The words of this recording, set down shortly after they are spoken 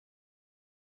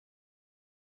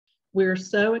We're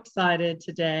so excited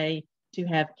today to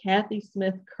have Cathy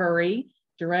Smith-Curry,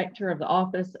 Director of the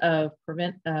Office of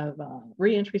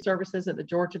Reentry Services at the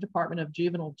Georgia Department of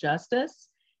Juvenile Justice,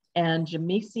 and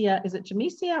Jamecia, is it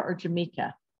Jamecia or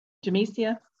Jamecia?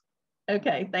 Jamecia?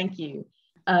 Okay, thank you.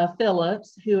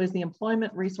 Phillips, who is the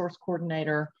Employment Resource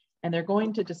Coordinator, and they're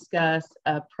going to discuss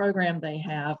a program they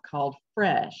have called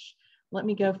F.R.E.S.H. Let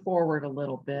me go forward a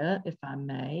little bit, if I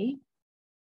may.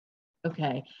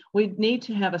 Okay, we need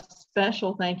to have a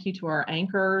special thank you to our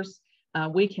anchors.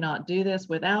 We cannot do this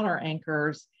without our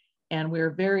anchors, and we're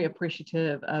very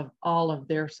appreciative of all of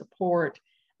their support.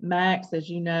 Max, as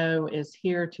you know, is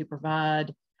here to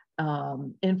provide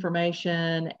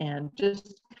information and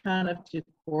just kind of to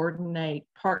coordinate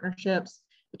partnerships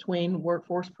between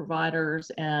workforce providers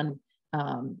and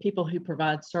people who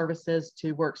provide services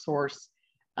to WorkSource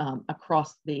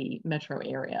across the metro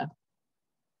area.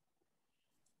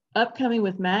 Upcoming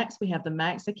with Max, we have the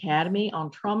Max Academy on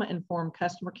Trauma-Informed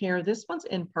Customer Care. This one's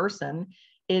in person.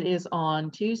 It is on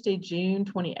Tuesday, June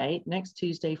 28th, next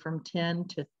Tuesday from 10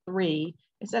 to 3.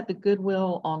 It's at the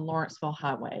Goodwill on Lawrenceville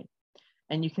Highway.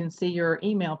 And you can see your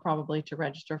email probably to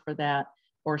register for that,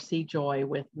 or see Joy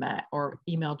with Max, or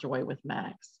email Joy with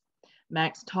Max.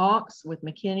 Max Talks with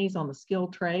McKinney's on the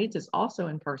skilled trades is also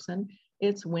in person.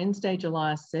 It's Wednesday,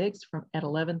 July 6th at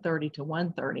 11:30 to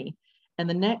 1:30. And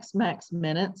the next Max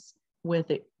Minutes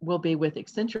will be with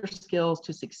Accenture Skills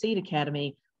to Succeed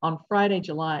Academy on Friday,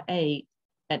 July 8th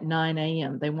at 9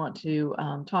 a.m. They want to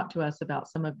talk to us about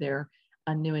some of their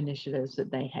new initiatives that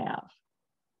they have.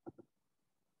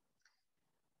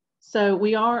 So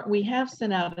we have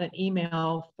sent out an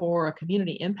email for a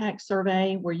community impact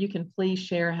survey where you can please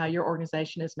share how your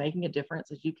organization is making a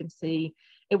difference. As you can see,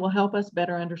 it will help us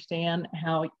better understand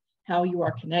how you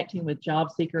are connecting with job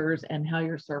seekers and how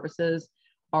your services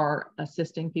are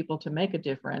assisting people to make a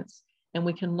difference. And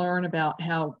we can learn about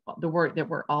how the work that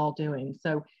we're all doing.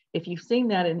 So if you've seen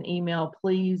that in an email,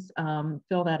 please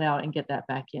fill that out and get that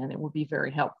back in. It will be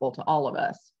very helpful to all of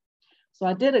us. So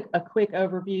I did a quick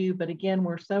overview, but again,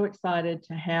 we're so excited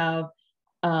to have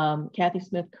Cathy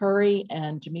Smith-Curry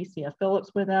and Jamecia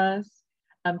Phillips with us.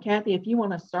 Cathy, if you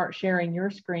want to start sharing your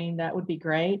screen, that would be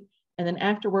great. And then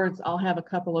afterwards, I'll have a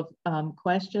couple of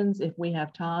questions if we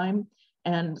have time.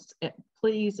 And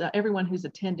please, everyone who's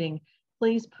attending,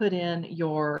 please put in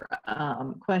your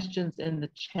questions in the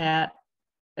chat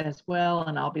as well,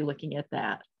 and I'll be looking at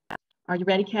that. Are you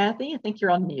ready, Cathy? I think you're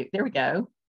on mute. There we go.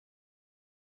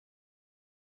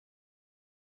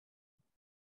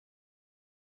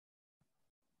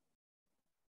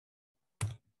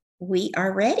 We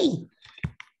are ready.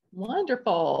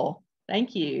 Wonderful.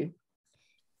 Thank you.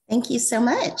 Thank you so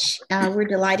much. We're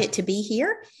delighted to be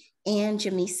here. And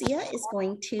Jamecia is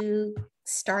going to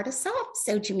start us off.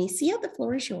 So Jamecia, the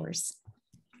floor is yours.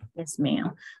 Yes,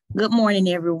 ma'am. Good morning,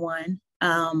 everyone.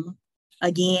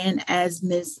 Again, as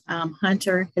Ms.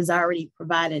 Hunter has already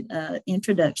provided an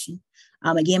introduction,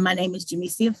 again, my name is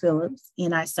Jamecia Phillips,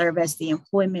 and I serve as the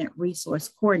Employment Resource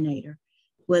Coordinator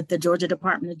with the Georgia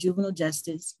Department of Juvenile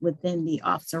Justice within the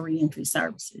Office of Reentry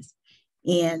Services.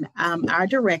 And our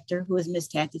director, who is Ms.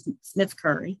 Cathy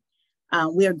Smith-Curry,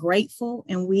 we are grateful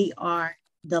and we are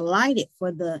delighted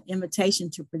for the invitation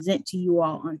to present to you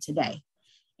all on today.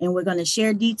 And we're going to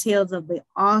share details of the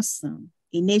awesome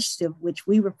initiative, which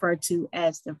we refer to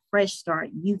as the Fresh Start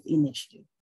Youth Initiative.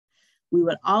 We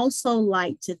would also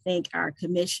like to thank our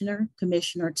Commissioner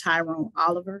Tyrone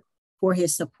Oliver, for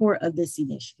his support of this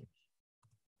initiative.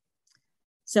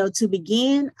 So to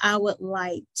begin, I would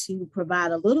like to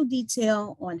provide a little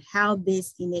detail on how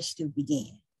this initiative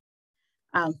began.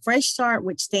 Fresh Start,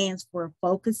 which stands for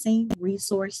Focusing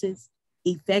Resources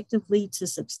Effectively to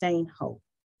Sustain Hope.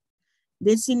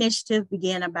 This initiative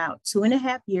began about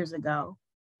 2.5 years ago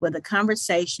with a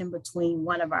conversation between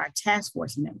one of our task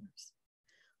force members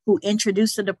who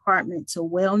introduced the department to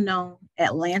well-known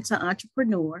Atlanta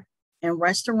entrepreneur and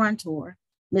restaurateur,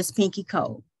 Miss Pinky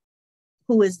Cole,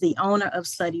 who is the owner of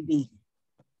Slutty Vegan.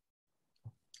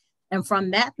 And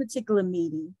from that particular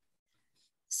meeting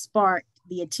sparked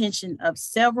the attention of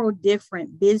several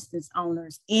different business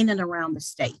owners in and around the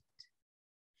state.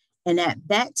 And at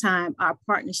that time, our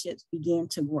partnerships began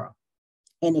to grow,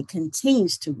 and it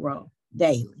continues to grow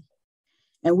daily.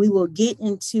 And we will get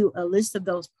into a list of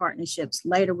those partnerships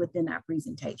later within our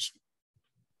presentation.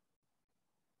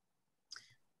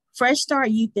 Fresh Start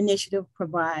Youth Initiative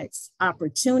provides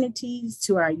opportunities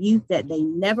to our youth that they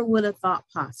never would have thought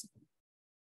possible.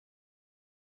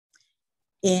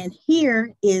 And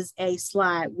here is a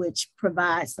slide which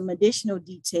provides some additional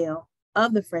detail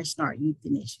of the Fresh Start Youth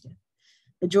Initiative.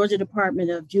 The Georgia Department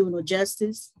of Juvenile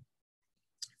Justice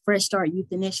Fresh Start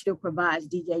Youth Initiative provides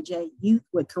DJJ youth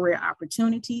with career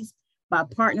opportunities by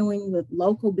partnering with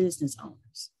local business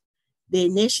owners. The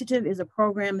initiative is a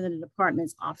program in the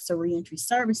department's Office of Reentry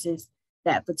Services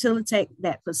that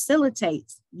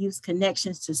facilitates youth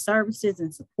connections to services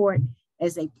and support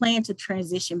as they plan to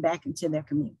transition back into their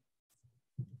community.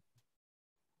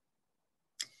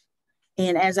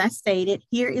 And as I stated,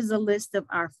 here is a list of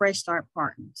our Fresh Start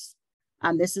partners.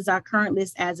 This is our current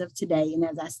list as of today. And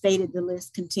as I stated, the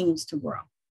list continues to grow.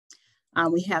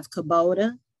 We have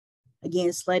Kubota, again,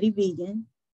 Slutty Vegan,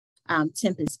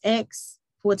 Tempest X,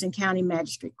 Fulton County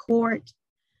Magistrate Court,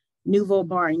 Nouveau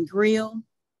Bar and Grill,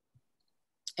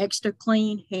 Extra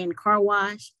Clean Hand Car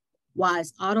Wash,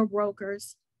 Wise Auto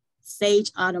Brokers,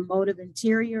 Sage Automotive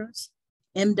Interiors,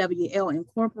 MWL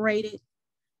Incorporated.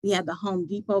 We have the Home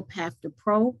Depot Path to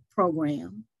Pro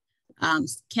program,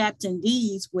 Captain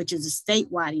D's, which is a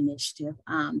statewide initiative.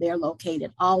 They're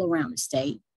located all around the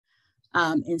state.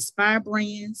 Inspire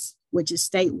Brands, which is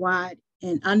statewide,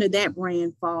 and under that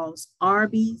brand falls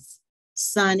Arby's,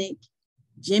 Sonic,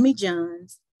 Jimmy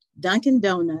John's, Dunkin'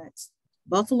 Donuts,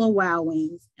 Buffalo Wild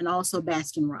Wings, and also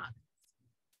Baskin Robbins.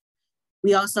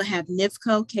 We also have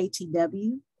NIFCO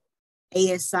KTW,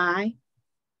 ASI,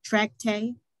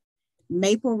 Tractay,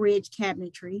 Maple Ridge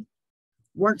Cabinetry,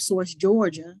 WorkSource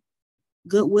Georgia,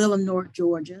 Goodwill of North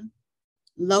Georgia,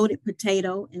 Loaded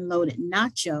Potato and Loaded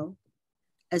Nacho,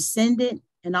 Ascendant,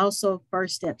 and also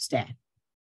First Step Staff.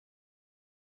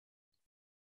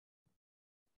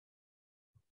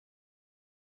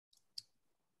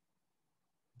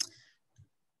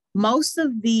 Most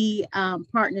of the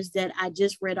partners that I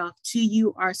just read off to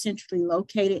you are centrally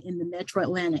located in the Metro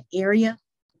Atlanta area,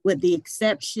 with the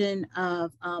exception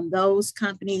of those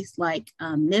companies like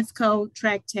NIFCO,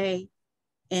 Tractay,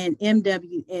 and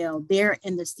MWL. They're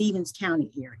in the Stevens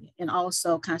County area and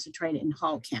also concentrated in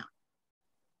Hall County.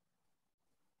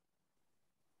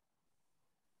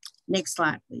 Next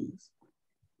slide, please.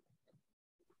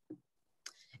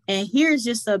 And here's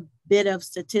just a bit of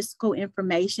statistical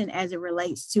information as it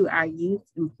relates to our youth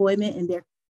employment and their,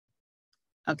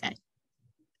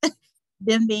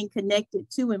 them being connected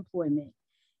to employment.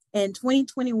 In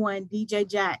 2021,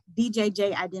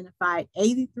 DJJ identified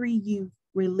 83 youth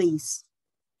released.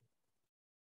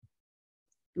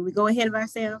 Do we go ahead of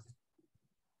ourselves?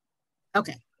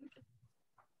 Okay.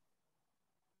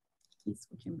 Keep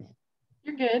switching back.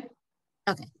 You're good.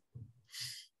 Okay.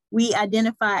 We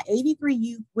identified 83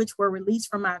 youth which were released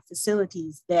from our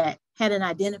facilities that had an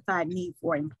identified need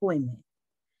for employment.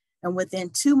 And within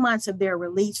 2 months of their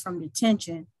release from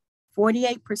detention,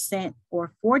 48%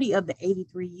 or 40 of the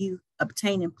 83 youth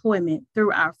obtained employment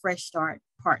through our Fresh Start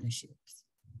partnerships.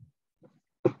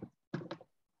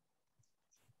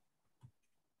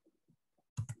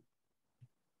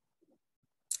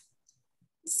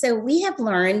 So we have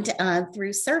learned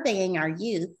through surveying our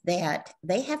youth that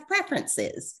they have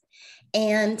preferences.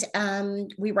 And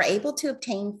we were able to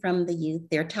obtain from the youth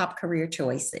their top career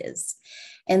choices.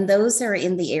 And those are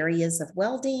in the areas of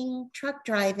welding, truck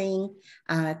driving,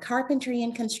 carpentry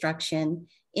and construction,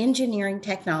 engineering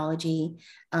technology.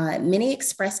 Many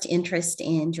expressed interest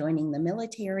in joining the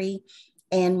military,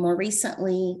 and more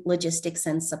recently, logistics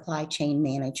and supply chain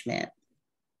management.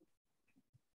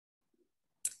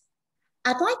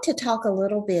 I'd like to talk a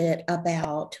little bit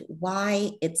about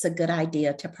why it's a good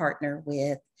idea to partner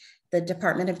with the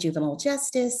Department of Juvenile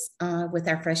Justice with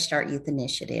our Fresh Start Youth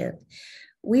Initiative.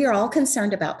 We are all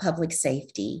concerned about public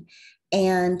safety,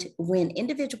 and when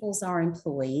individuals are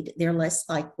employed, they're less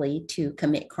likely to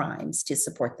commit crimes to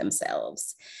support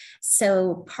themselves.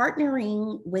 So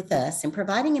partnering with us and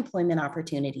providing employment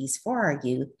opportunities for our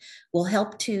youth will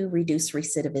help to reduce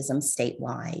recidivism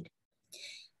statewide.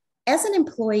 As an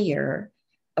employer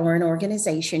or an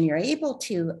organization, you're able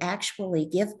to actually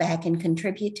give back and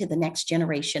contribute to the next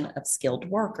generation of skilled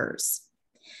workers.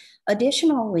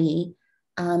 Additionally,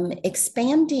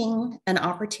 expanding an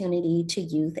opportunity to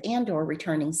youth and/or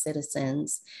returning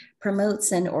citizens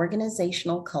promotes an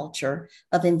organizational culture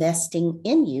of investing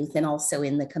in youth and also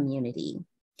in the community.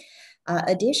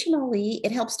 Additionally,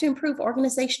 it helps to improve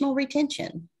organizational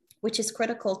retention, which is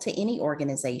critical to any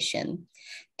organization.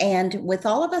 And with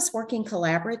all of us working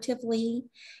collaboratively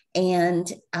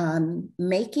and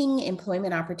making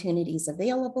employment opportunities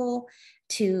available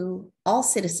to all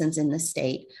citizens in the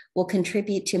state will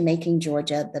contribute to making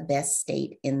Georgia the best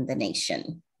state in the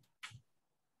nation.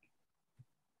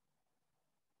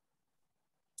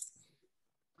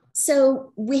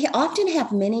 So we often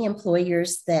have many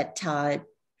employers that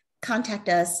contact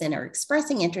us and are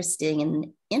expressing interest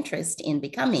in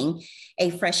becoming a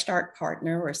Fresh Start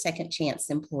partner or second chance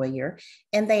employer,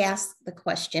 and they ask the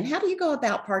question, how do you go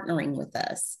about partnering with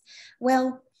us?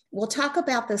 Well, we'll talk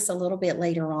about this a little bit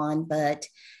later on, but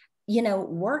you know,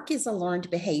 work is a learned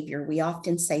behavior. We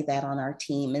often say that on our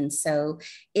team. And so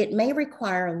it may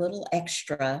require a little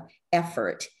extra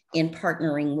effort in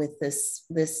partnering with this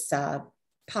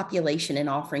population and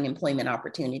offering employment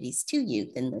opportunities to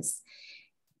youth in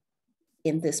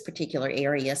this particular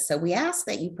area. So we ask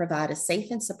that you provide a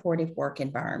safe and supportive work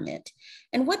environment.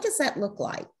 And what does that look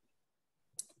like?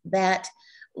 That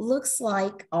looks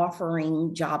like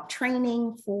offering job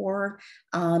training for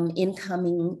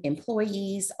incoming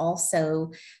employees,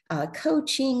 also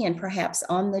coaching and perhaps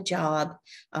on the job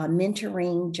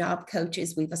mentoring job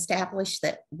coaches. We've established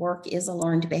that work is a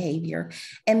learned behavior,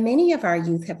 and many of our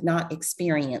youth have not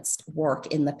experienced work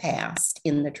in the past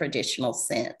in the traditional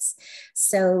sense.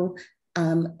 So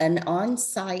an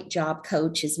on-site job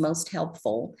coach is most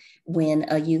helpful when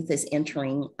a youth is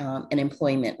entering an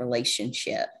employment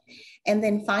relationship. And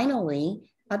then finally,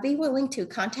 be willing to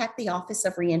contact the Office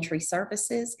of Reentry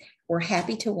Services. We're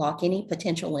happy to walk any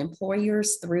potential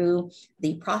employers through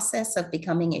the process of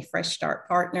becoming a Fresh Start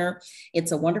partner.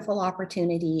 It's a wonderful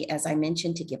opportunity, as I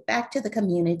mentioned, to give back to the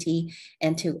community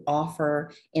and to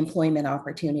offer employment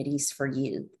opportunities for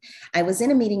youth. I was in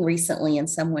a meeting recently and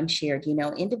someone shared, you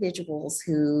know, individuals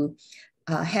who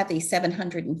have a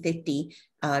 750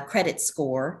 credit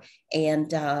score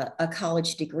and a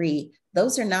college degree,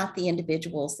 those are not the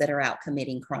individuals that are out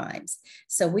committing crimes.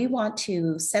 So we want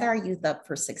to set our youth up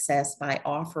for success by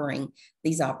offering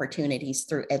these opportunities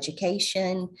through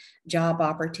education, job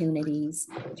opportunities,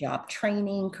 job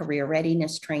training, career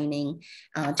readiness training,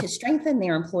 to strengthen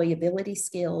their employability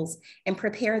skills and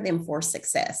prepare them for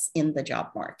success in the job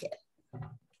market.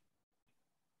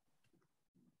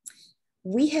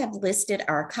 We have listed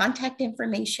our contact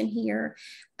information here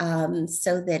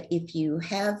so that if you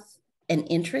have an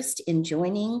interest in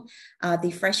joining the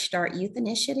Fresh Start Youth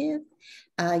Initiative,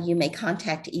 you may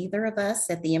contact either of us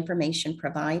at the information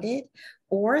provided,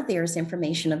 or there's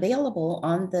information available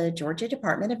on the Georgia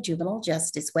Department of Juvenile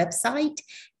Justice website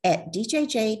at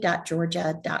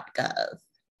djj.georgia.gov.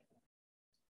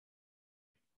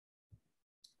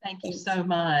 Thank you so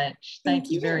much.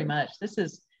 Thank you very much. This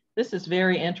is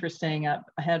very interesting. I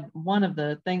had one of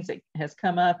the things that has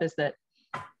come up is that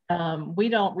we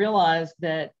don't realize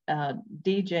that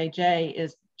DJJ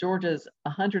is Georgia's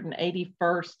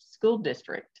 181st school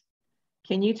district.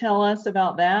 Can you tell us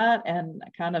about that and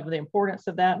kind of the importance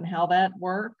of that and how that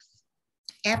works?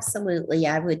 Absolutely,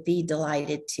 I would be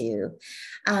delighted to.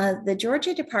 The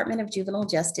Georgia Department of Juvenile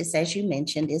Justice, as you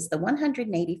mentioned, is the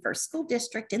 181st school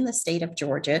district in the state of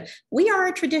Georgia. We are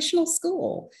a traditional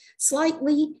school,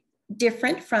 slightly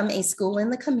different from a school in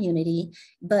the community,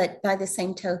 but by the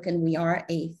same token, we are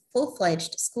a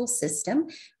full-fledged school system.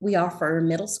 We offer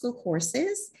middle school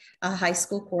courses, high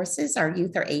school courses. Our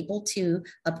youth are able to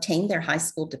obtain their high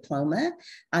school diploma.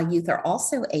 Youth are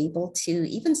also able to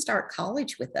even start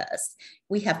college with us.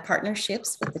 We have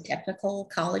partnerships with the Technical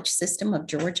College System of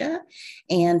Georgia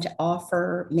and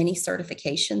offer many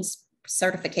certification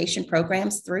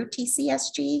programs through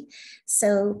TCSG.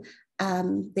 So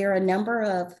there are a number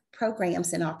of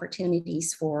programs and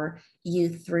opportunities for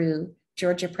youth through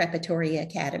Georgia Preparatory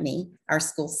Academy, our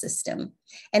school system.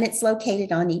 And it's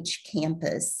located on each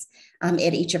campus at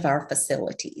each of our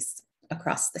facilities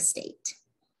across the state.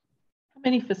 How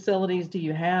many facilities do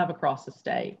you have across the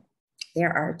state?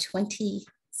 There are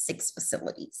 26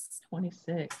 facilities.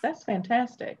 26. That's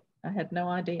fantastic. I had no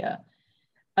idea.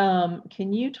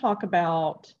 Can you talk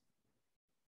about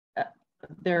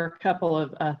there are a couple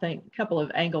of, I think,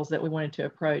 angles that we wanted to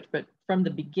approach, but from the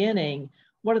beginning,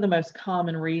 what are the most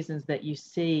common reasons that you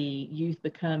see youth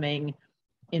becoming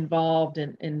involved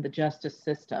in the justice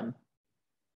system?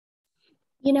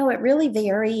 You know, it really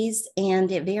varies,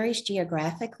 and it varies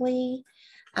geographically,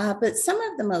 but some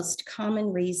of the most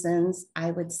common reasons, I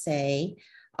would say,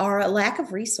 are a lack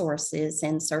of resources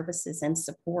and services and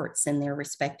supports in their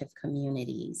respective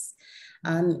communities.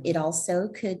 It also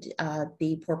could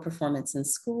be poor performance in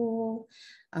school,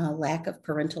 lack of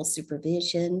parental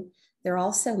supervision. There are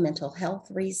also mental health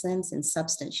reasons and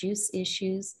substance use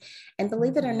issues. And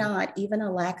believe it or not, even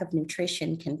a lack of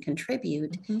nutrition can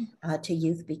contribute to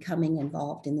youth becoming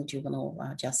involved in the juvenile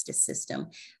justice system,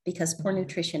 because poor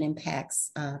nutrition impacts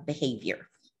behavior.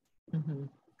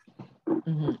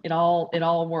 It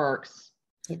all works.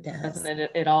 It does. Doesn't it?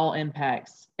 It all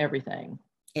impacts everything.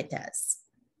 It does.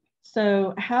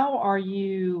 So how are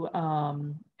you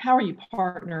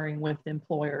partnering with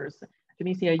employers?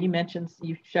 Jamecia, you mentioned,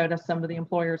 you showed us some of the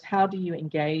employers. How do you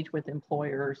engage with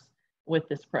employers with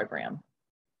this program?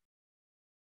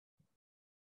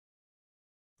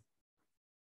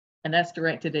 And that's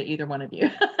directed at either one of you.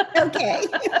 Okay.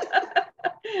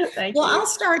 Thank Well, you. I'll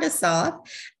start us off.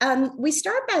 We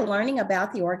start by learning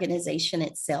about the organization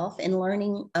itself and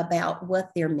learning about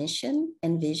what their mission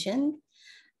and vision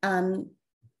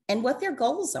and what their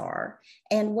goals are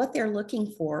and what they're looking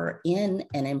for in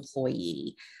an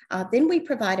employee. Then we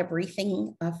provide a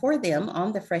briefing for them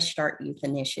on the Fresh Start Youth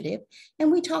Initiative,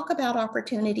 and we talk about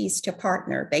opportunities to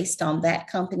partner based on that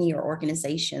company or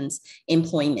organization's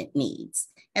employment needs.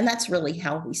 And that's really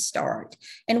how we start.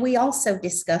 And we also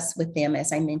discuss with them,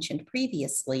 as I mentioned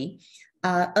previously,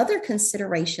 other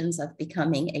considerations of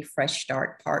becoming a Fresh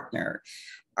Start partner.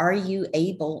 Are you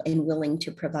able and willing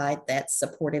to provide that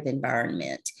supportive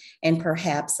environment and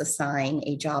perhaps assign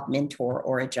a job mentor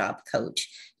or a job coach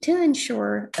to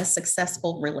ensure a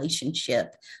successful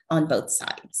relationship on both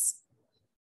sides?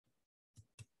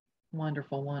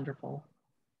 Wonderful, wonderful.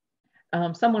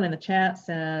 Someone in the chat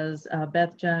says,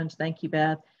 Beth Jones, thank you,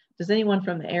 Beth. Does anyone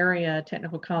from the area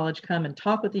technical college come and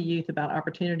talk with the youth about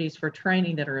opportunities for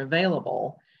training that are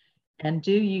available? And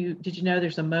did you know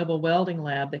there's a mobile welding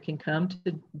lab that can come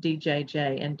to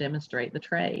DJJ and demonstrate the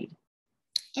trade?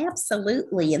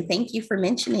 Absolutely. And thank you for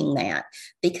mentioning that,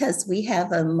 because we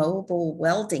have a mobile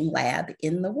welding lab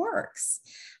in the works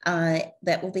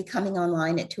that will be coming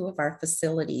online at 2 of our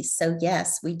facilities. So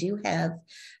yes, we do have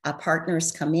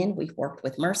partners come in. We've worked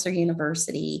with Mercer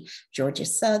University, Georgia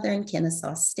Southern,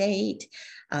 Kennesaw State,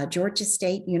 Georgia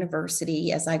State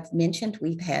University. As I've mentioned,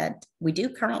 we do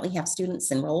currently have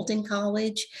students enrolled in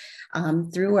college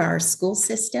through our school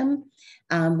system.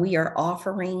 We are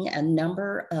offering a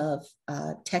number of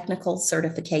technical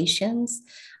certifications,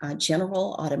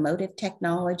 general automotive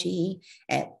technology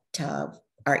at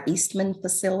our Eastman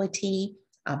facility,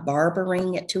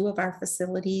 barbering at 2 of our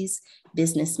facilities,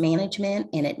 business management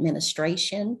and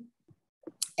administration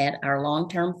at our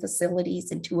long-term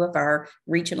facilities and 2 of our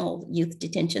regional youth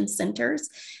detention centers.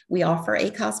 We offer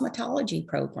a cosmetology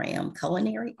program,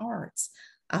 culinary arts,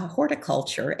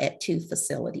 horticulture at 2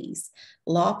 facilities,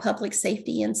 law, public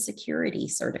safety, and security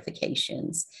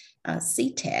certifications,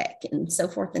 CTEC, and so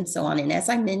forth and so on. And as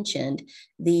I mentioned,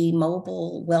 the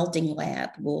mobile welding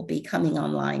lab will be coming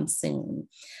online soon.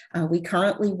 We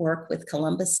currently work with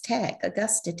Columbus Tech,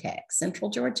 Augusta Tech,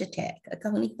 Central Georgia Tech,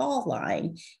 Oconee Fall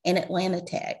Line, and Atlanta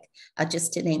Tech,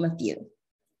 just to name a few.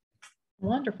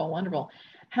 Wonderful, wonderful.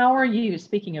 How are you,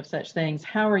 speaking of such things,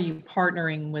 how are you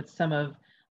partnering with some of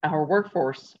our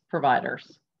workforce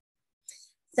providers?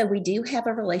 So we do have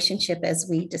a relationship, as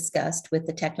we discussed, with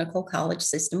the Technical College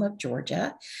System of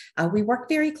Georgia. We work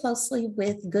very closely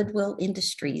with Goodwill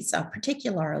Industries,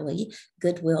 particularly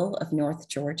Goodwill of North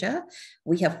Georgia.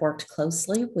 We have worked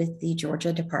closely with the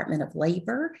Georgia Department of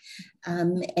Labor,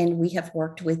 and we have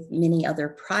worked with many other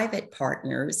private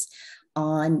partners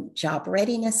on job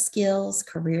readiness skills,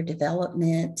 career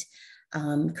development,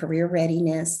 career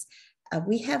readiness.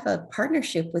 We have a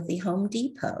partnership with the Home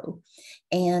Depot,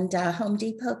 and Home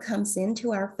Depot comes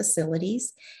into our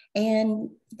facilities and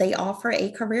they offer a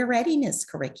career readiness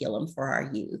curriculum for our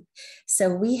youth. So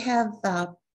we have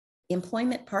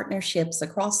employment partnerships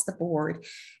across the board,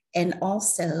 and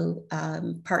also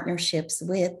partnerships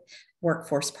with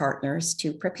workforce partners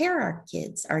to prepare our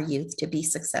kids, our youth, to be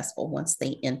successful once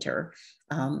they enter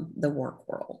the work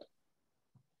world.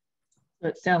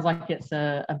 It sounds like it's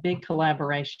a big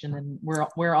collaboration, and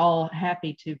we're all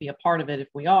happy to be a part of it if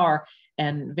we are,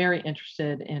 and very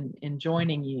interested in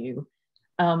joining you.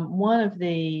 One of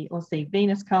the, let's see,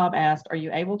 Venus Cobb asked, are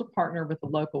you able to partner with the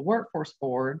local workforce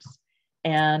boards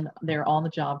and their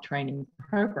on-the-job training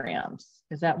programs?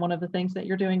 Is that one of the things that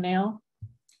you're doing now?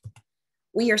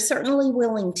 We are certainly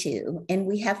willing to, and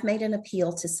we have made an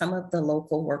appeal to some of the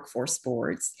local workforce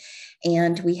boards,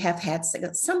 and we have had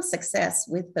some success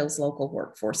with those local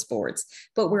workforce boards,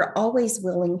 but we're always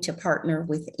willing to partner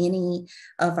with any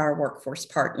of our workforce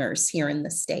partners here in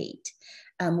the state.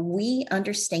 We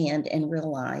understand and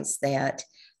realize that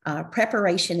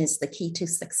preparation is the key to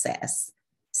success.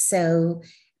 So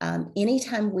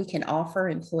anytime we can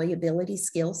offer employability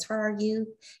skills for our youth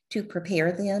to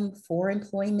prepare them for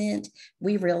employment,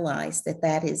 we realize that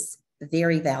that is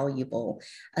very valuable.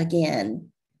 Again,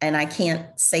 and I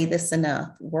can't say this enough,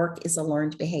 work is a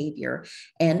learned behavior,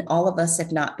 and all of us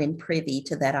have not been privy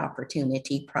to that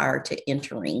opportunity prior to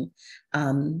entering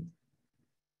an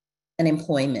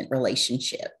employment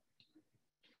relationship.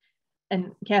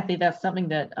 And Cathy, that's something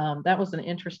that that was an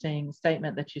interesting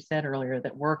statement that you said earlier,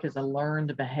 that work is a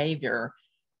learned behavior.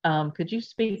 Could you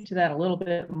speak to that a little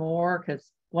bit more?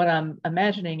 Because what I'm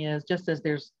imagining is, just as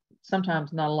there's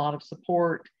sometimes not a lot of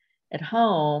support at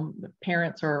home,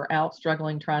 parents are out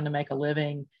struggling, trying to make a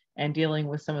living and dealing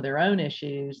with some of their own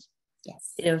issues.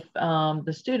 Yes. If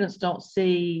the students don't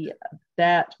see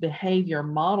that behavior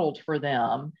modeled for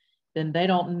them, then they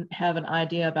don't have an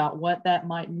idea about what that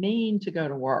might mean to go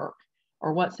to work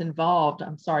or what's involved.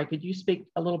 I'm sorry, could you speak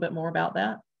a little bit more about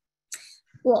that?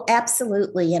 Well,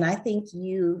 absolutely. And I think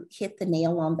you hit the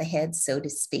nail on the head, so to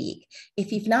speak.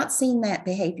 If you've not seen that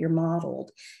behavior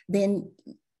modeled, then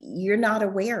you're not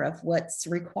aware of what's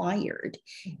required.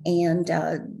 And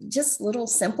just little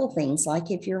simple things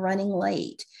like if you're running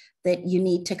late, that you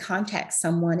need to contact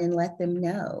someone and let them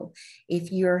know.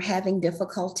 If you're having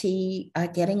difficulty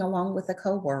getting along with a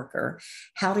coworker,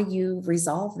 how do you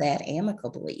resolve that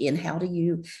amicably? And how do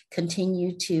you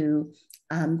continue to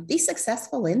be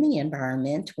successful in the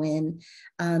environment when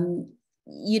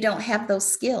you don't have those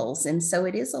skills? And so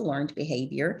it is a learned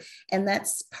behavior. And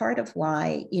that's part of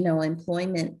why,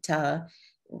 employment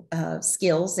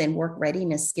skills and work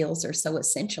readiness skills are so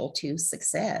essential to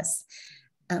success.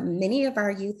 Many of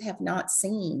our youth have not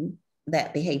seen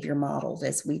that behavior modeled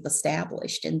as we've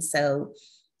established. And so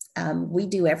we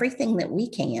do everything that we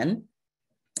can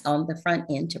on the front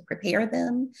end to prepare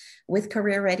them with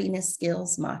career readiness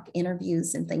skills, mock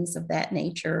interviews, and things of that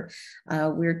nature.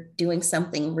 We're doing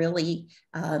something really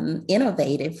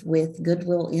innovative with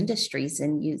Goodwill Industries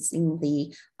and using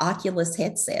the Oculus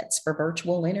headsets for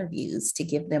virtual interviews to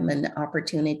give them an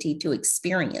opportunity to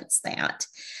experience that.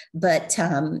 But,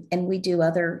 and we do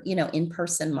other,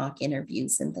 in-person mock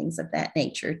interviews and things of that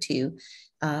nature to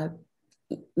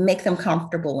make them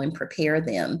comfortable and prepare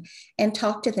them and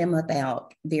talk to them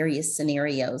about various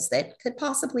scenarios that could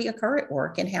possibly occur at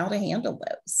work and how to handle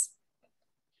those.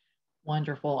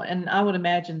 Wonderful. And I would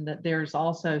imagine that there's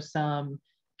also some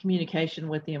communication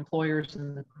with the employers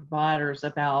and the providers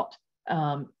about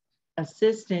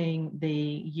assisting the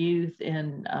youth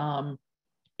in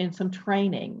some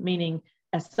training, meaning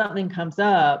as something comes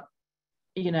up,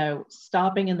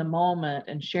 stopping in the moment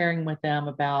and sharing with them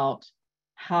about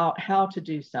how to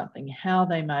do something, how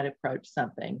they might approach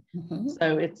something. Mm-hmm.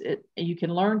 So you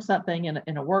can learn something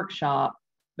in a workshop,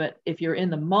 but if you're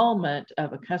in the moment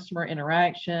of a customer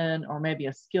interaction or maybe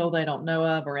a skill they don't know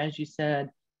of, or as you said,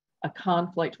 a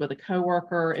conflict with a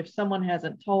coworker, if someone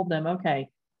hasn't told them, okay,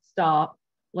 stop,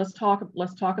 let's talk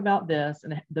about this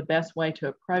and the best way to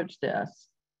approach this.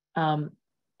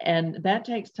 And that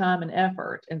takes time and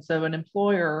effort. And so an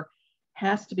employer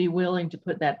has to be willing to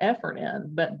put that effort in,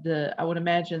 but I would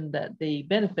imagine that the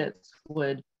benefits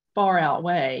would far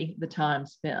outweigh the time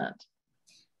spent.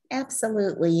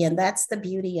 Absolutely. And that's the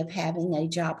beauty of having a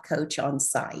job coach on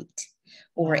site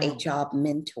or a job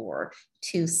mentor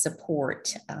to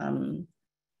support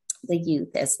the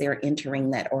youth as they're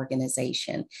entering that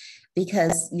organization.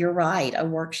 Because you're right, a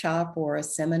workshop or a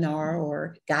seminar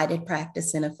or guided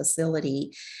practice in a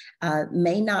facility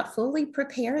may not fully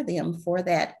prepare them for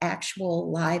that actual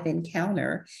live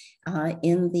encounter on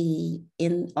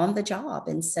the job.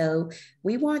 And so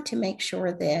we want to make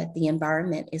sure that the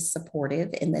environment is supportive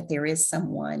and that there is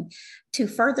someone to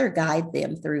further guide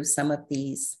them through some of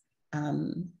these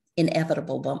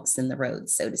inevitable bumps in the road,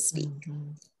 so to speak.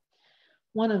 Mm-hmm.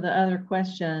 One of the other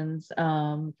questions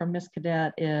from Ms.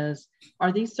 Cadet is,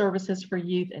 are these services for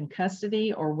youth in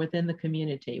custody or within the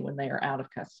community when they are out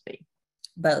of custody?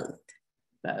 Both.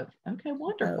 Both. Okay,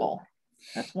 wonderful. Both.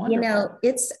 That's wonderful.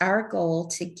 It's our goal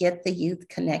to get the youth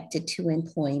connected to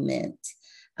employment,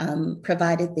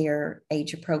 provided they're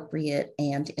age appropriate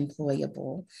and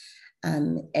employable,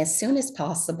 as soon as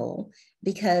possible,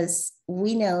 because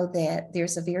we know that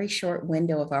there's a very short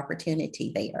window of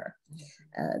opportunity there.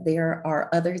 There are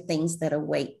other things that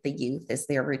await the youth as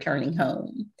they're returning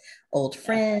home, old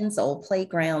friends, old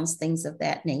playgrounds, things of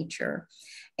that nature.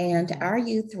 And our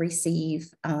youth receive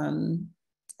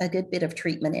a good bit of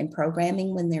treatment and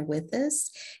programming when they're with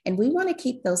us. And we want to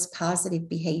keep those positive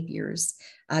behaviors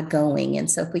going.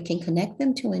 And so if we can connect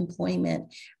them to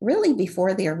employment really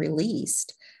before they're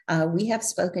released, we have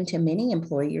spoken to many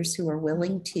employers who are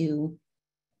willing to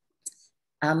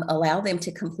allow them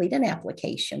to complete an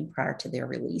application prior to their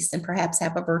release and perhaps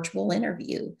have a virtual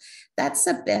interview. That's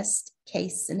the best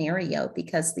case scenario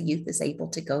because the youth is able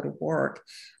to go to work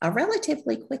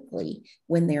relatively quickly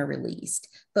when they're released.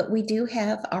 But we do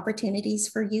have opportunities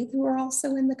for youth who are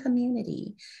also in the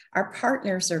community. Our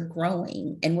partners are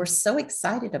growing, and we're so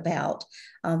excited about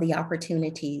the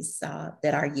opportunities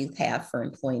that our youth have for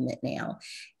employment now.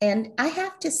 And I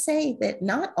have to say that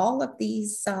not all of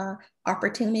these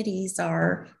opportunities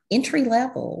are entry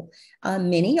level.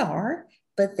 Many are,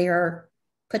 but there are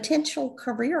potential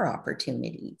career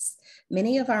opportunities.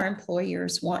 Many of our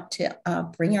employers want to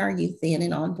bring our youth in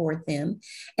and onboard them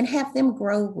and have them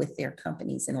grow with their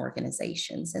companies and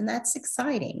organizations. And that's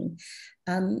exciting.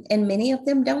 And many of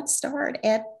them don't start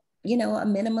at, a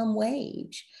minimum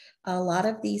wage. A lot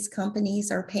of these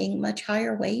companies are paying much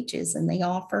higher wages, and they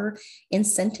offer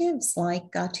incentives like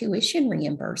tuition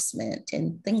reimbursement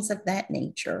and things of that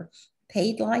nature,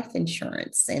 paid life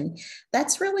insurance. And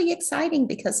that's really exciting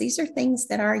because these are things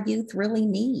that our youth really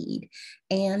need.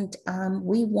 And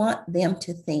we want them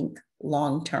to think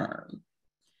long term.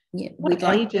 What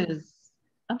ages?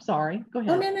 I'm sorry, go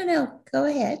ahead. Oh, no. Go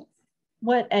ahead.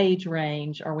 What age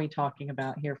range are we talking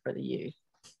about here for the youth?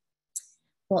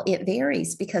 Well, it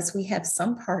varies because we have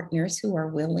some partners who are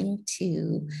willing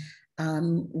to,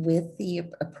 with the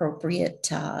appropriate,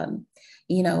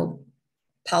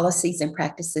 policies and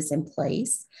practices in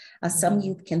place. Some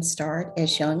youth can start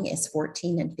as young as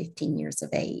 14 and 15 years of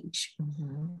age.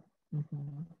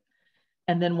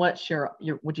 And then what's your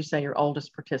would you say your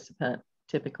oldest participant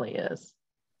typically is?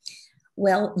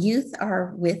 Well, youth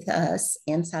are with us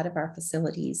inside of our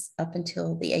facilities up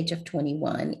until the age of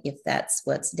 21, if that's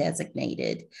what's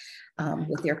designated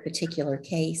with their particular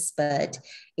case. But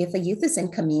if a youth is in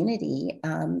community,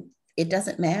 it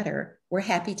doesn't matter. We're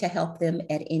happy to help them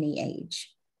at any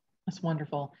age. That's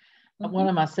wonderful. One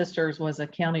of my sisters was a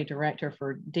county director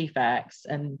for DFACS,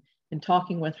 and in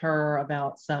talking with her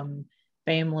about some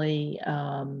family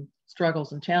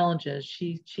struggles and challenges,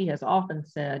 she has often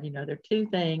said, there are two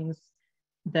things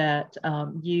that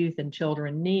youth and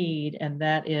children need, and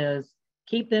that is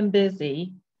keep them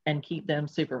busy and keep them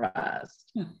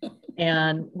supervised.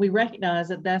 And we recognize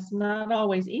that that's not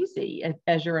always easy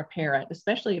as you're a parent,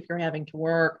 especially if you're having to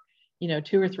work,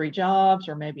 2 or 3 jobs,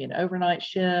 or maybe an overnight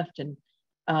shift, and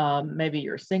maybe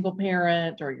you're a single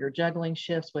parent, or you're juggling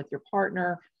shifts with your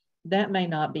partner. That may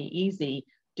not be easy.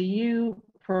 Do you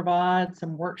provide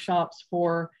some workshops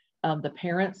for the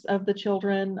parents of the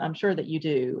children? I'm sure that you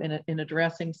do, in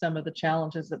addressing some of the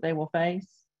challenges that they will face.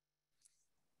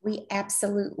 We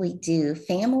absolutely do.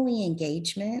 Family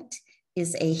engagement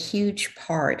is a huge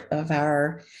part of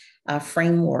our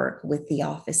framework with the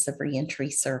Office of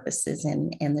Reentry Services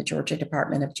and the Georgia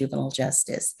Department of Juvenile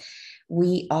Justice.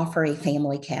 We offer a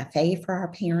family cafe for our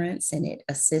parents, and it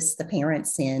assists the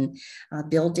parents in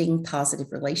building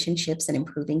positive relationships and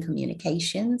improving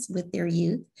communications with their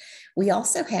youth. We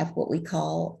also have what we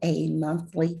call a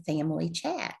monthly family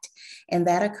chat, and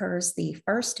that occurs the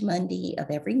first Monday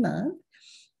of every month.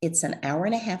 It's an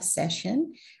hour-and-a-half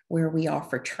session where we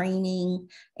offer training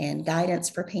and guidance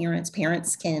for parents.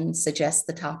 Parents can suggest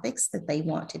the topics that they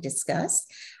want to discuss.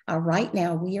 Right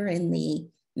now, we are in the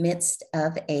midst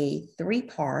of a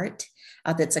 3-part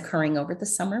that's occurring over the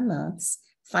summer months,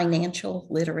 financial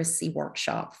literacy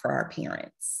workshop for our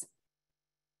parents.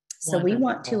 So we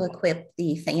want to equip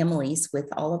the families with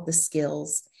all of the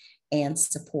skills and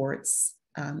supports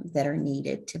that are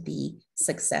needed to be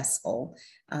successful.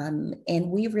 And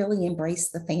we really embrace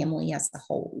the family as a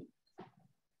whole.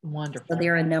 Wonderful. So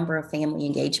there are a number of family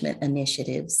engagement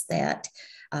initiatives that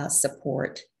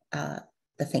support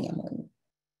the family.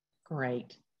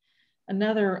 Great.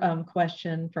 Another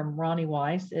question from Ronnie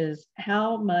Weiss is,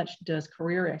 how much does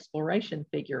career exploration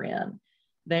figure in?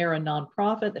 They are a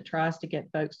nonprofit that tries to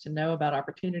get folks to know about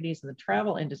opportunities in the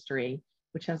travel industry,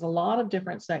 which has a lot of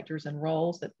different sectors and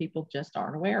roles that people just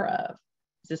aren't aware of.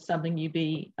 Is this something you'd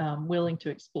be willing to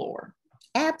explore?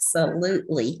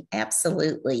 Absolutely,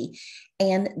 absolutely.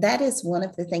 And that is one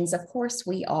of the things, of course,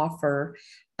 we offer,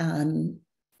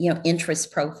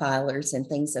 interest profilers and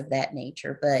things of that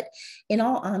nature. But in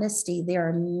all honesty, there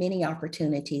are many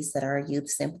opportunities that our youth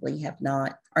simply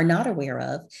are not aware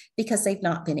of because they've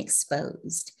not been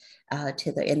exposed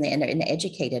to and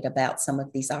educated about some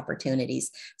of these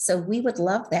opportunities. So we would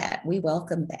love that. We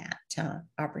welcome that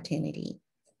opportunity.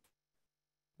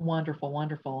 Wonderful,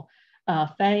 wonderful.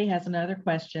 Faye has another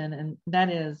question, and that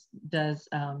is, does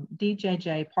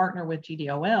DJJ partner with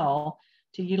GDOL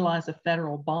to utilize a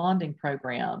federal bonding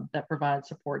program that provides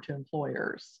support to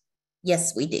employers?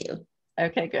 Yes, we do.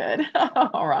 Okay, good.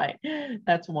 All right.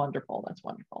 That's wonderful. That's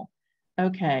wonderful.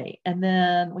 Okay. And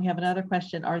then we have another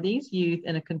question. Are these youth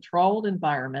in a controlled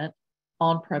environment,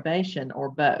 on probation, or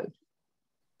both?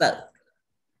 Both.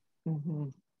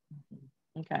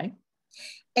 Okay.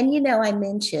 And, I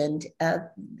mentioned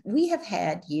we have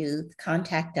had youth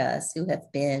contact us who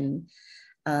have been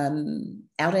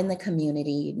out in the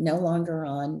community, no longer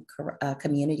on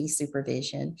community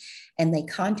supervision, and they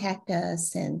contact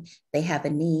us and they have a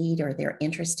need or they're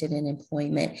interested in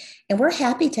employment, and we're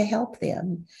happy to help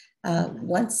them.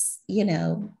 Once,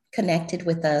 connected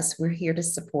with us, we're here to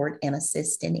support and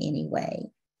assist in any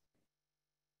way.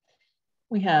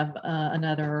 We have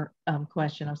another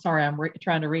question. I'm sorry, I'm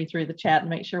trying to read through the chat and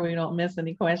make sure we don't miss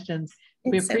any questions.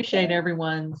 We appreciate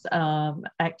everyone's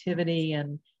activity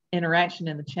and interaction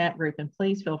in the chat group, and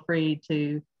please feel free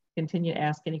to continue to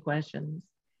ask any questions.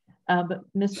 But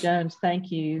Ms. Jones,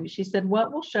 thank you. She said,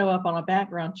 what will show up on a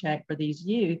background check for these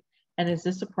youth, and is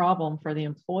this a problem for the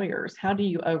employers? How do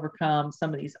you overcome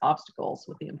some of these obstacles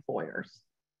with the employers?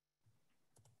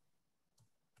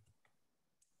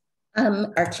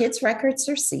 Our kids' records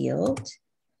are sealed.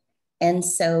 And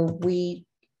so we,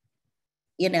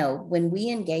 you know, when we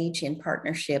engage in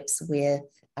partnerships with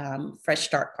Fresh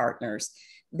Start partners,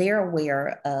 they're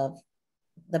aware of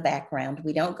the background.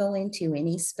 We don't go into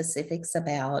any specifics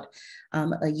about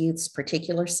a youth's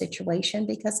particular situation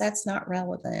because that's not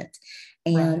relevant.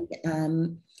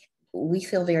 And we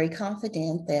feel very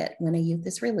confident that when a youth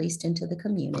is released into the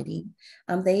community,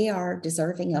 they are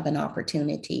deserving of an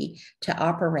opportunity to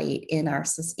operate in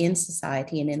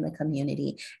society and in the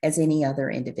community as any other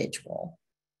individual.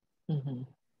 Mm-hmm.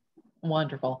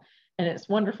 Wonderful. And it's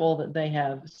wonderful that they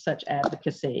have such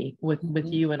advocacy with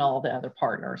you and all the other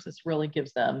partners. This really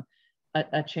gives them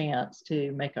a chance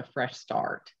to make a fresh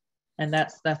start. And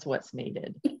that's what's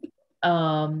needed. It's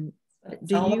all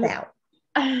about.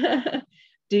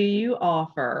 Do you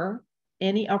offer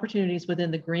any opportunities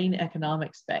within the green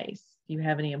economic space? Do you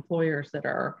have any employers that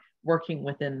are working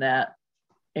within that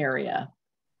area?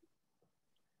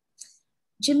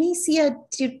 Jamecia,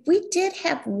 we did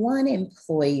have one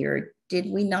employer,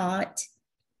 did we not,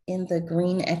 in the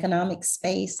green economic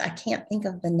space? I can't think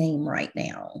of the name right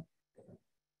now.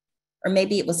 Or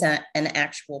maybe it was an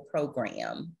actual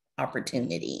program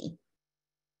opportunity.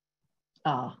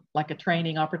 Like a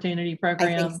training opportunity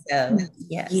program? I think so,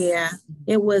 yes. Yeah,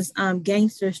 it was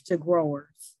Gangsters to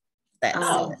Growers.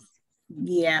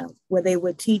 Yeah, where they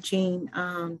were teaching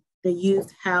the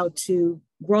youth how to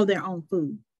grow their own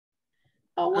food.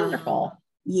 Oh, wonderful.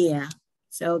 Yeah,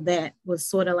 so that was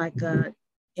sort of like a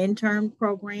intern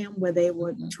program where they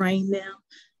would train them,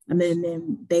 and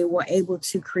then they were able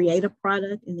to create a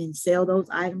product and then sell those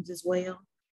items as well.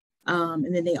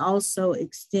 And then they also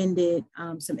extended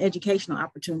some educational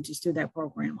opportunities through that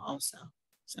program also.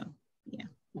 So, yeah.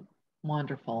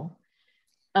 Wonderful.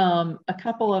 A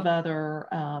couple of other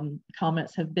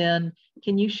comments have been,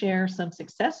 can you share some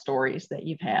success stories that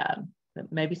you've had?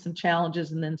 Maybe some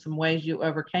challenges and then some ways you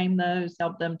overcame those,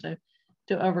 help them to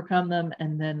overcome them,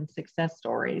 and then success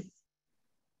stories.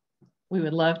 We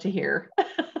would love to hear.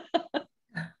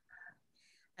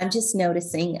 I'm just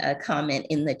noticing a comment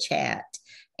in the chat.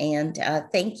 And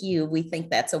thank you. We think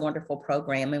that's a wonderful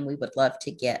program, and we would love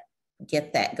to get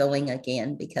that going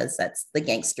again because that's the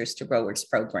Gangsters to Growers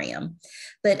program.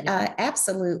 But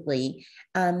absolutely,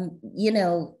 you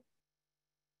know,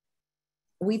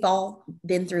 we've all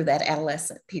been through that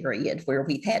adolescent period where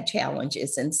we've had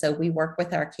challenges. And so we work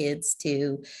with our kids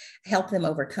to help them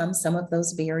overcome some of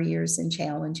those barriers and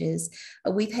challenges.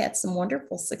 We've had some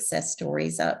wonderful success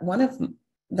stories. One of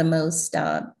the most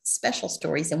special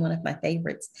stories, and one of my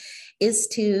favorites, is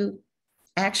to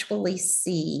actually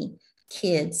see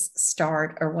kids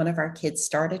start, or one of our kids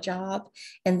start a job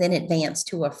and then advance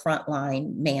to a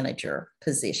frontline manager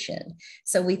position.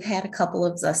 So we've had a couple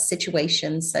of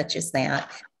situations such as that,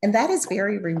 and that is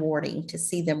very rewarding to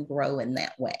see them grow in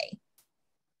that way.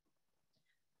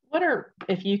 What are,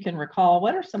 if you can recall,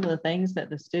 what are some of the things that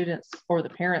the students or the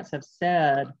parents have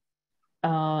said,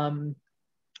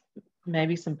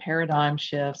 maybe some paradigm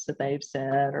shifts that they've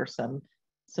said, or some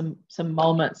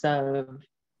moments of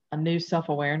a new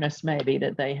self-awareness maybe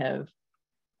that they have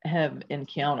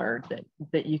encountered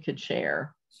that you could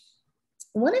share?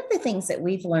 One of the things that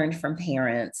we've learned from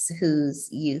parents whose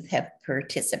youth have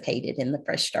participated in the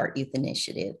F.R.E.S.H Start Youth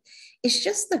Initiative is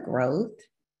just the growth,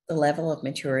 the level of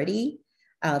maturity,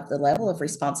 the level of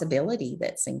responsibility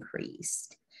that's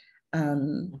increased,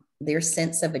 their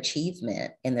sense of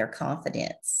achievement and their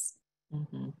confidence.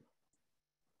 Mm-hmm.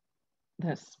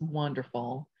 That's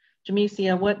wonderful.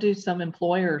 Jamecia, what do some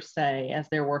employers say as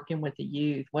they're working with the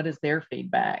youth? What is their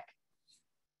feedback?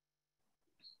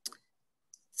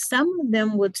 Some of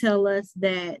them will tell us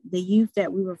that the youth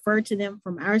that we refer to them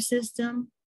from our system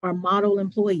are model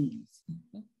employees.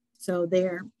 Mm-hmm. So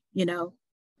they're, you know,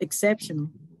 exceptional.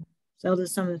 So those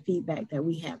are some of the feedback that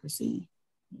we have received.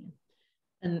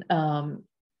 And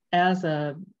as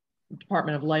a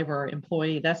Department of Labor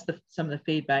employee, that's some of the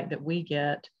feedback that we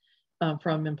get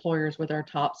from employers with our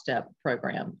Top Step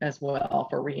program as well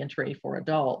for reentry for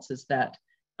adults, is that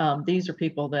these are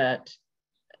people that,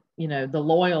 the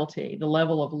loyalty, the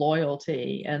level of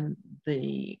loyalty, and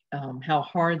the how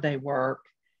hard they work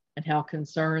and how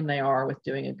concerned they are with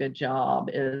doing a good job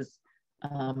is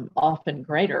often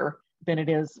greater than it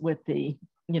is with the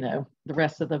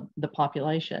rest of the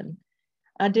population.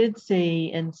 I did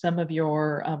see in some of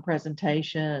your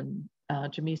presentation,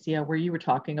 Jamecia, where you were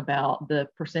talking about the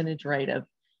percentage rate of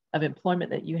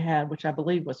employment that you had, which I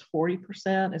believe was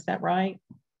 40%. Is that right?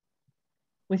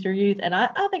 With your youth? And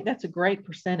I think that's a great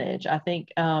percentage. I think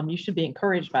you should be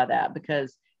encouraged by that,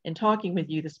 because in talking with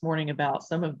you this morning about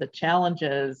some of the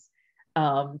challenges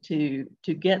to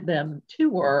get them to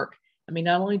work, I mean,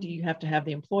 not only do you have to have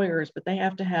the employers, but they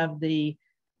have to have the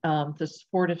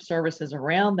supportive services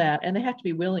around that, and they have to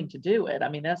be willing to do it. I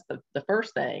mean, that's the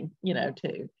first thing,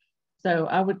 too. So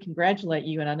I would congratulate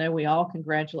you, and I know we all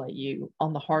congratulate you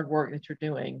on the hard work that you're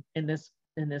doing in this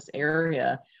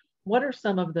area. What are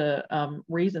some of the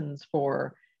reasons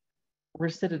for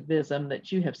recidivism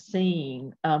that you have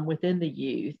seen within the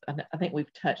youth? I think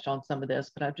we've touched on some of this,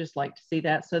 but I'd just like to see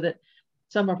that so that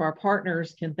some of our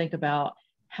partners can think about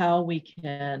how we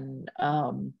can,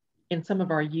 in some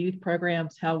of our youth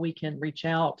programs, how we can reach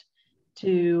out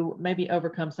to maybe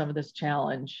overcome some of this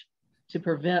challenge to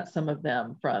prevent some of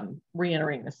them from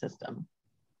reentering the system.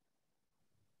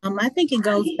 I think it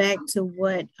goes back to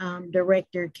what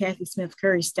Director Cathy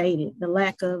Smith-Curry stated, the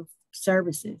lack of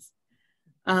services.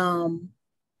 I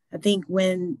think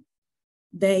when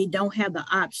they don't have the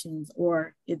options,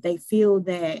 or if they feel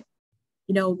that,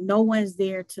 no one's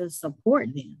there to support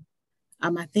them,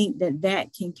 I think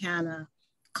that can kind of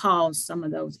cause some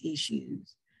of those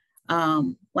issues.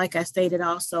 Like I stated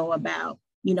also about,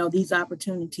 these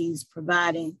opportunities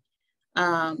providing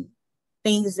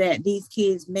things that these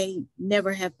kids may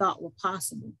never have thought were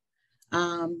possible.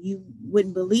 You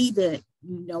wouldn't believe that,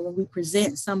 when we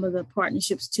present some of the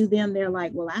partnerships to them, they're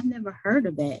like, well, I've never heard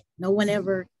of that. No one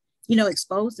ever,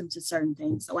 exposed them to certain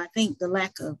things. So I think the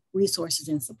lack of resources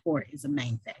and support is a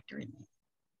main factor in that.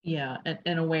 Yeah,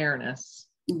 and awareness.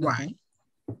 Right.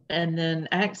 And then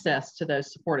access to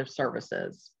those supportive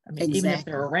services. I mean, Exactly. Even if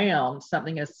they're around,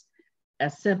 something as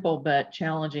simple but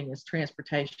challenging as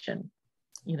transportation,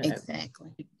 Exactly.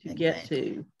 to get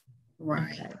to.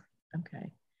 Right.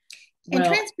 Okay. And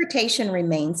transportation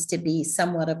remains to be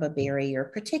somewhat of a barrier,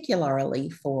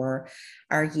 particularly for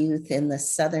our youth in the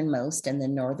southernmost and the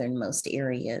northernmost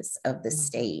areas of the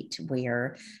state,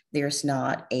 where there's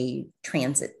not a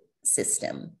transit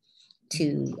system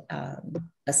to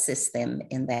assist them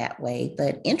in that way.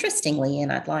 But interestingly,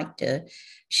 and I'd like to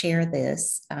share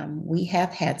this, we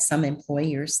have had some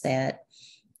employers that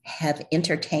have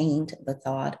entertained the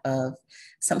thought of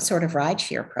some sort of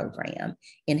rideshare program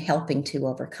in helping to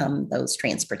overcome those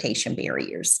transportation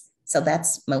barriers. So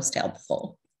that's most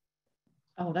helpful.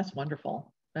 Oh, that's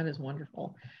wonderful. That is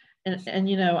wonderful. And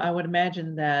I would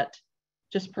imagine that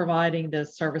just providing the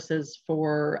services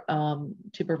for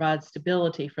to provide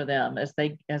stability for them as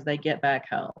they get back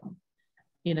home,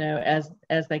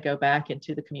 as they go back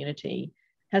into the community.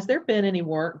 Has there been any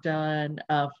work done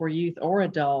for youth or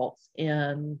adults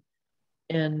in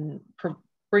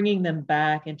bringing them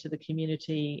back into the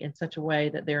community in such a way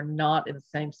that they're not in the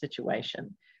same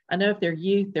situation? I know if they're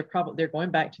youth, they're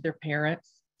going back to their parents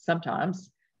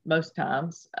sometimes, most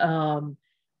times,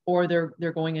 or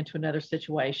they're going into another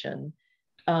situation.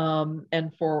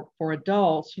 And for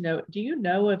adults, do you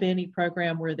know of any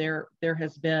program where there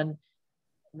has been?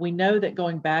 We know that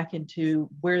going back into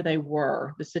where they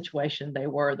were, the situation they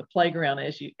were, the playground,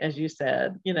 as you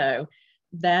said,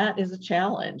 that is a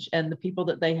challenge. And the people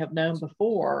that they have known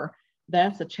before,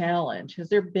 that's a challenge. Has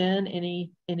there been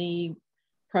any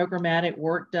programmatic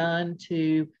work done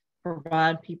to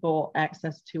provide people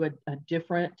access to a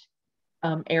different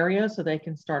area so they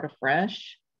can start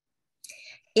afresh?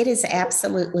 It is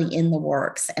absolutely in the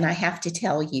works. And I have to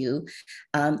tell you,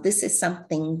 this is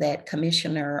something that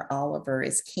Commissioner Oliver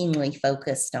is keenly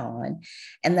focused on.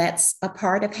 And that's a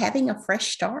part of having a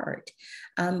fresh start.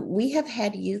 We have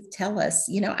had youth tell us,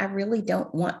 I really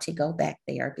don't want to go back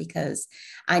there because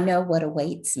I know what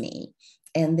awaits me.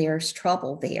 And there's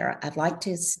trouble there. I'd like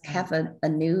to have a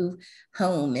new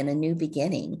home and a new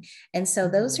beginning. And so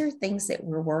those are things that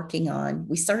we're working on.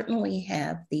 We certainly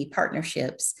have the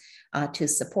partnerships to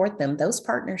support them. Those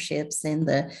partnerships in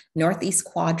the northeast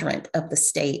quadrant of the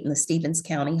state, in the Stevens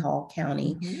County, Hall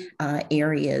County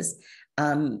areas,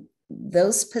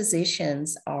 those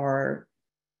positions are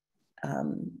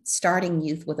starting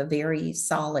youth with a very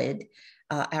solid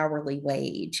hourly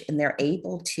wage, and they're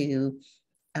able to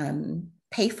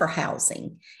pay for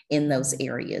housing in those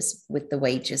areas with the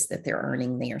wages that they're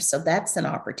earning there. So that's an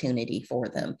opportunity for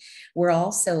them. We're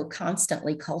also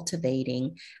constantly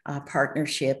cultivating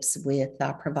partnerships with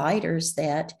providers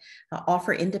that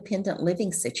offer independent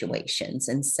living situations.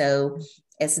 And so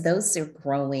as those are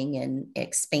growing and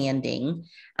expanding,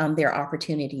 there are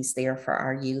opportunities there for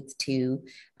our youth to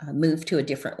move to a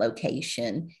different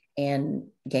location and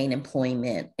gain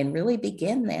employment and really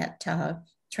begin that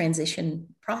transition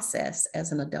process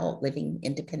as an adult living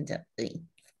independently.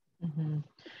 Mm-hmm.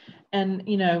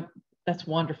 And, that's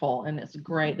wonderful. And it's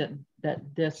great that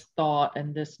this thought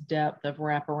and this depth of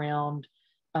wraparound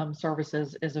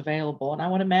services is available. And I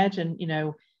would imagine,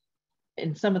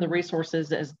 in some of the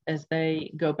resources as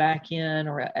they go back in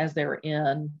or as they're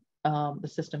in the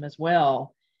system as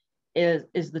well,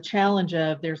 is the challenge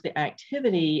of there's the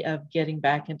activity of getting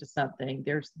back into something,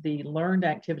 there's the learned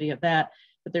activity of that,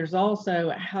 but there's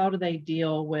also how do they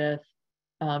deal with,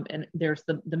 and there's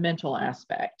the mental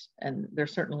aspect, and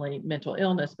there's certainly mental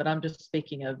illness, but I'm just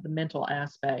speaking of the mental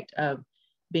aspect of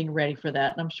being ready for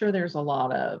that. And I'm sure there's a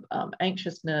lot of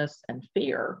anxiousness and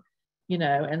fear,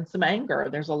 and some anger.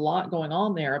 There's a lot going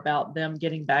on there about them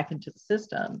getting back into the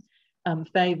system.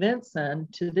 Faye Vinson,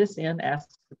 to this end,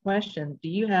 asks the question, do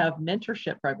you have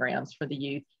mentorship programs for the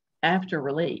youth after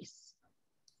release?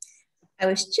 I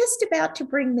was just about to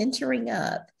bring mentoring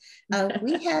up.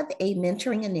 We have a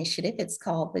mentoring initiative. It's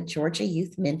called the Georgia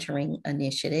Youth Mentoring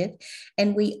Initiative.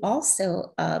 And we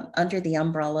also, under the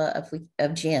umbrella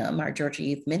of GYM, our Georgia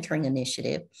Youth Mentoring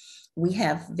Initiative, we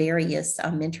have various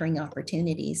mentoring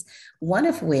opportunities, one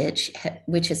of which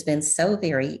has been so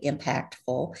very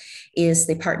impactful, is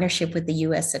the partnership with the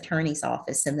U.S. Attorney's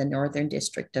Office in the Northern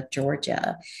District of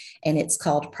Georgia. And it's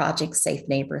called Project Safe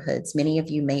Neighborhoods. Many of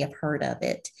you may have heard of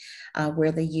it,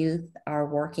 where the youth are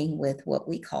working with what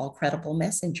we call credible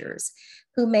messengers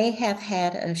who may have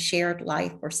had a shared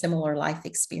life or similar life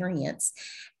experience.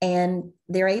 And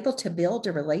they're able to build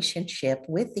a relationship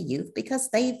with the youth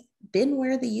because they've been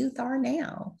where the youth are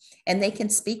now, and they can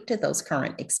speak to those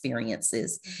current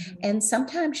experiences. Mm-hmm. And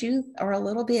sometimes youth are a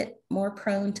little bit more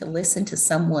prone to listen to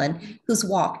someone who's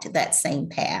walked that same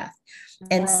path.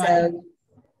 And so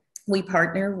we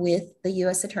partner with the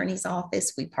U.S. Attorney's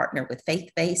Office. We partner with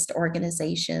faith-based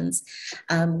organizations.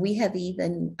 We have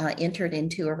even entered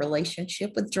into a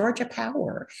relationship with Georgia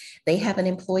Power. They have an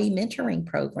employee mentoring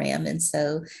program, and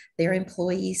so their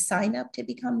employees sign up to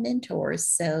become mentors.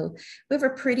 So we have a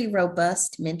pretty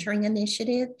robust mentoring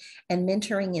initiative, and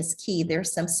mentoring is key.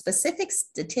 There's some specific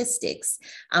statistics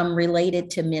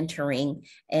related to mentoring,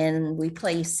 and we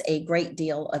place a great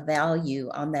deal of value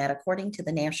on that. According to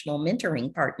the National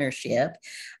Mentoring Partnership,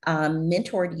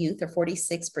 mentored youth are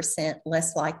 46%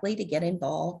 less likely to get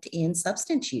involved in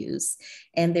substance use,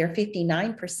 and they're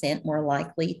 59% more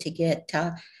likely to get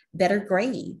better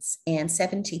grades and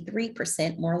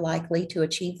 73% more likely to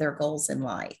achieve their goals in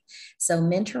life. So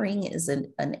mentoring is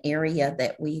an area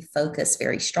that we focus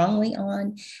very strongly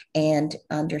on and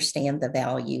understand the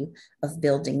value of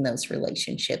building those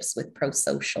relationships with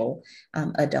pro-social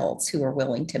adults who are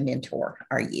willing to mentor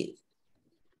our youth.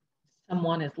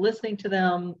 Someone is listening to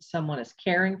them, someone is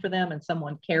caring for them, and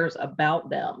someone cares about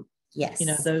them. Yes.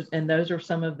 Those are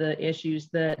some of the issues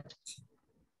that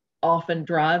often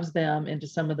drives them into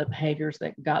some of the behaviors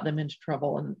that got them into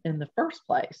trouble in the first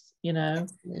place.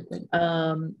 Absolutely.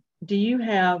 Do you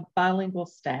have bilingual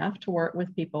staff to work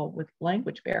with people with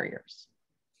language barriers?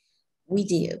 We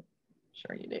do.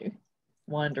 Sure you do.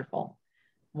 Wonderful,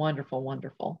 wonderful,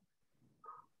 wonderful.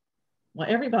 Well,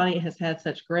 everybody has had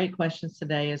such great questions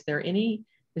today. Is there any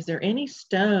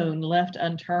stone left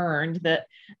unturned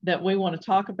that we want to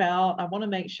talk about? I want to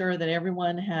make sure that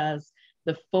everyone has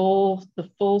the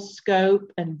full scope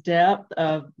and depth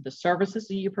of the services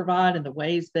that you provide and the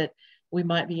ways that we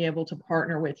might be able to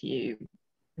partner with you.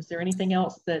 Is there anything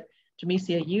else that,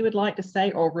 Jamecia, you would like to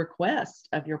say or request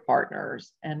of your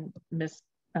partners? And Miss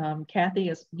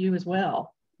Cathy, you as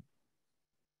well.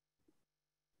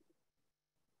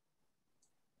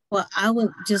 Well, I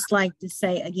would just like to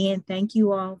say again, thank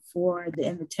you all for the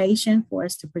invitation for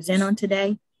us to present on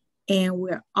today. And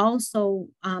we're also,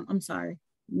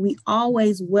 we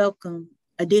always welcome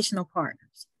additional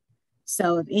partners.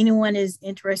 So if anyone is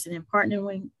interested in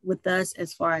partnering with us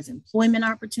as far as employment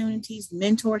opportunities,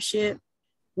 mentorship,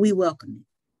 we welcome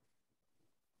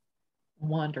it.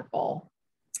 Wonderful.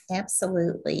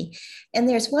 Absolutely. And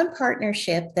there's one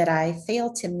partnership that I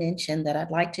failed to mention that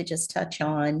I'd like to just touch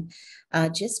on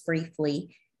just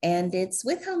briefly. And it's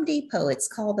with Home Depot. It's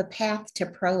called the Path to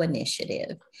Pro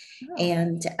Initiative. Oh.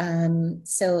 And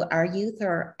so our youth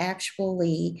are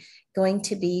actually going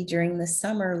to be during the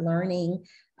summer learning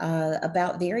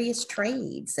about various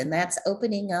trades, and that's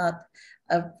opening up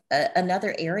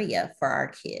another area for our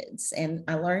kids. And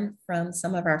I learned from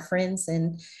some of our friends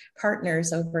and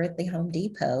partners over at the Home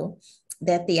Depot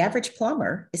that the average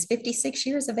plumber is 56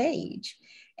 years of age.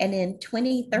 And in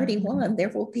 2031, there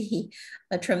will be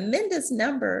a tremendous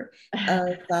number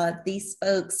of these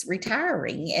folks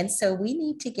retiring. And so we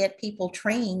need to get people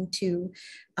trained to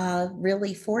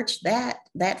really forge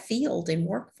that field and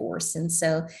workforce. And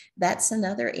so that's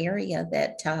another area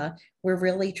that we're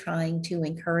really trying to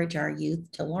encourage our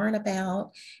youth to learn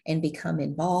about and become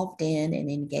involved in and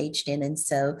engaged in. And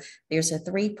so there's a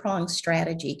three-pronged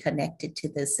strategy connected to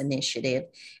this initiative,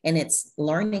 and it's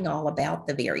learning all about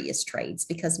the various trades,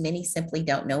 because many simply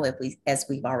don't know as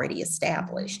we've already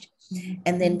established.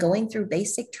 And then going through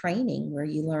basic training where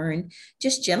you learn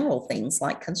just general things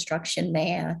like construction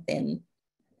math and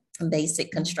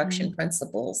basic construction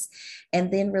principles,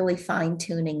 and then really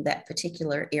fine-tuning that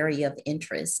particular area of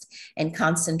interest and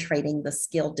concentrating the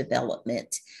skill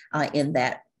development in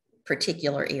that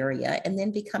particular area, and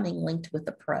then becoming linked with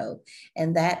a pro.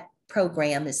 And that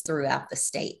program is throughout the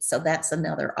state. So that's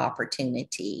another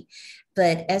opportunity.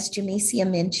 But as Jamecia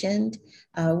mentioned,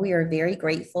 we are very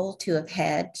grateful to have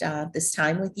had this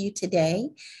time with you today.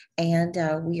 And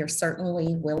we are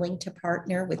certainly willing to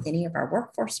partner with any of our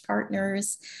workforce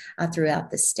partners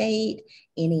throughout the state,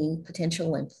 any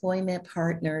potential employment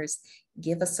partners.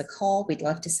 Give us a call. We'd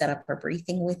love to set up a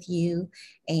briefing with you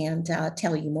and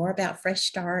tell you more about F.R.E.S.H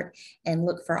Start and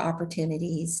look for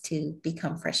opportunities to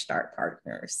become F.R.E.S.H Start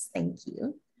partners. Thank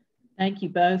you. Thank you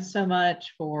both so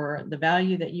much for the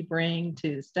value that you bring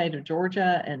to the state of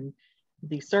Georgia and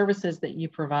the services that you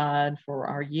provide for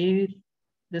our youth.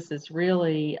 This is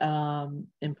really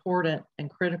important and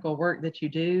critical work that you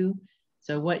do.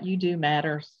 So what you do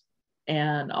matters,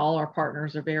 and all our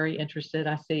partners are very interested.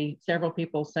 I see several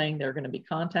people saying they're going to be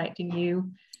contacting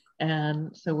you.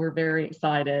 And so we're very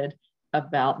excited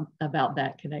about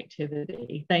that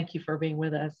connectivity. Thank you for being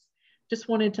with us. Just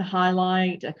wanted to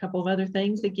highlight a couple of other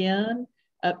things again.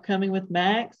 Upcoming with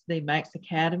MAX, the MAX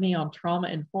Academy on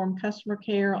Trauma-Informed Customer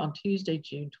Care on Tuesday,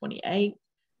 June 28th.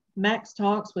 MAX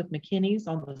Talks with McKinney's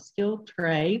on the skilled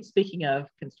trade, speaking of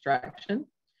construction,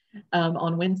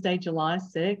 on Wednesday, July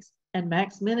 6th. And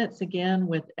MAX Minutes again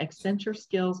with Accenture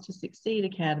Skills to Succeed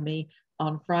Academy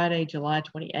on Friday, July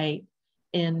 28th.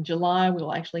 In July, we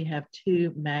will actually have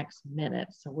 2 MAX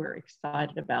Minutes, so we're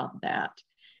excited about that.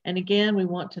 And again, we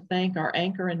want to thank our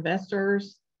anchor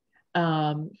investors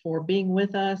for being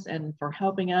with us and for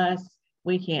helping us.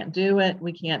 We can't do it.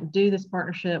 We can't do this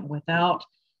partnership without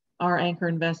our anchor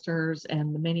investors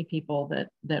and the many people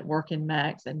that work in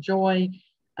MAX, and Joy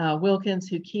Wilkins,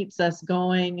 who keeps us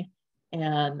going,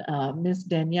 and Miss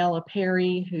Daniela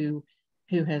Perry, who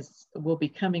will be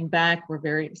coming back. We're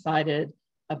very excited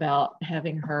about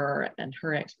having her and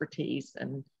her expertise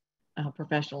and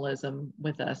professionalism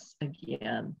with us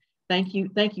again. Thank you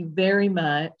very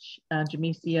much,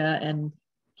 Jamecia and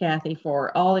Cathy,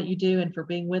 for all that you do and for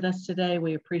being with us today.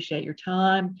 We appreciate your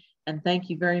time, and thank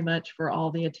you very much for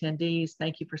all the attendees.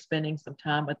 Thank you for spending some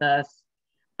time with us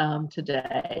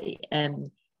today.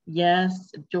 And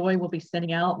yes, Joy will be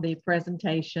sending out the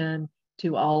presentation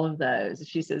to all of those.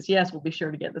 She says, yes, we'll be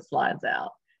sure to get the slides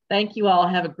out. Thank you all.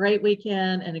 Have a great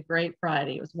weekend and a great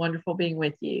Friday. It was wonderful being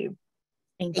with you.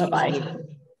 Thank you. Bye-bye.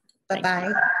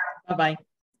 Bye-bye. Bye-bye.